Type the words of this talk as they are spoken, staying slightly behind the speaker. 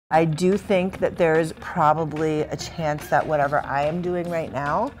I do think that there's probably a chance that whatever I am doing right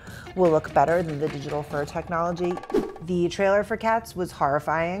now will look better than the digital fur technology. The trailer for Cats was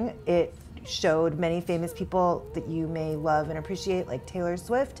horrifying. It showed many famous people that you may love and appreciate, like Taylor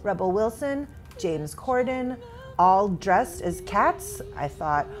Swift, Rebel Wilson, James Corden, all dressed as cats. I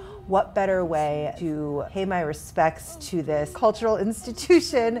thought, what better way to pay my respects to this cultural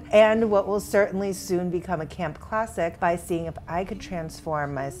institution and what will certainly soon become a camp classic by seeing if I could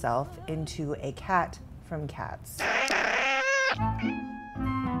transform myself into a cat from Cats.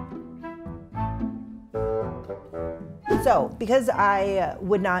 So, because I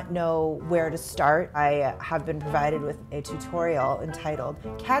would not know where to start, I have been provided with a tutorial entitled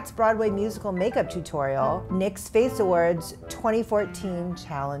Cats Broadway Musical Makeup Tutorial, Nick's Face Awards 2014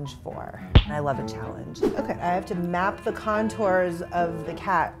 Challenge 4. And I love a challenge. Okay, I have to map the contours of the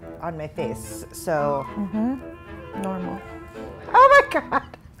cat on my face. So, normal. Oh my God.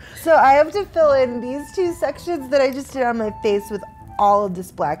 So I have to fill in these two sections that I just did on my face with all of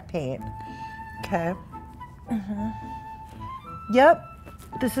this black paint. Okay. Yep,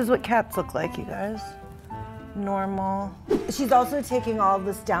 this is what cats look like, you guys. Normal. She's also taking all of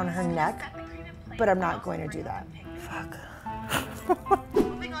this down her neck, but I'm not going to do that. Fuck.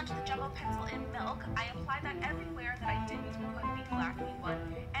 Moving on to the jumbo pencil in milk, I apply that everywhere that I didn't put the black one,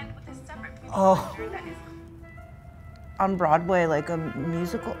 and with a separate piece of glitter that is... On Broadway, like a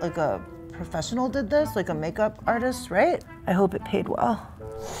musical, like a professional did this, like a makeup artist, right? I hope it paid well.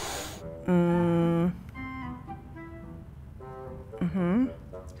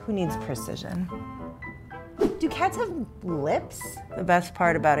 Who needs precision? Do cats have lips? The best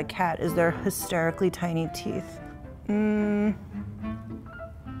part about a cat is their hysterically tiny teeth.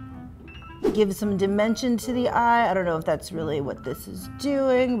 Give some dimension to the eye. I don't know if that's really what this is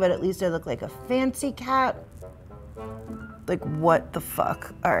doing, but at least I look like a fancy cat. Like, what the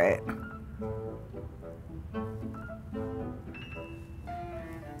fuck? All right.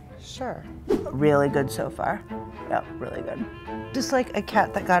 Sure. Really good so far. Yep, really good. Just like a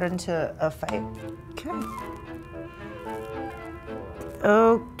cat that got into a fight. Okay.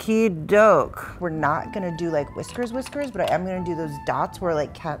 Okie doke. We're not gonna do like whiskers, but I am gonna do those dots where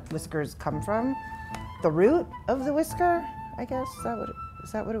like cat whiskers come from. The root of the whisker, I guess.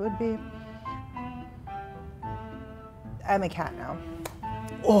 Is that what it would be? I'm a cat now.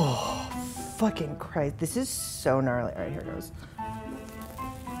 Oh, fucking Christ. This is so gnarly. All right, here it goes.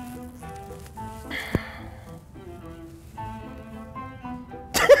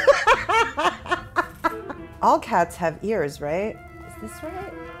 All cats have ears, right? Is this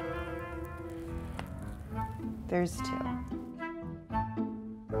right? There's two.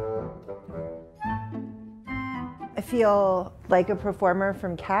 I feel like a performer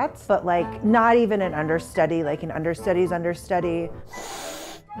from Cats, but like not even an understudy, like an understudy's understudy.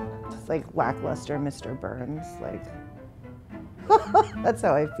 It's like lackluster Mr. Burns, like. That's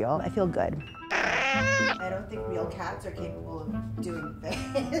how I feel. I feel good. I don't think real cats are capable of doing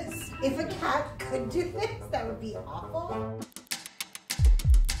this. If a cat could do this, that would be awful.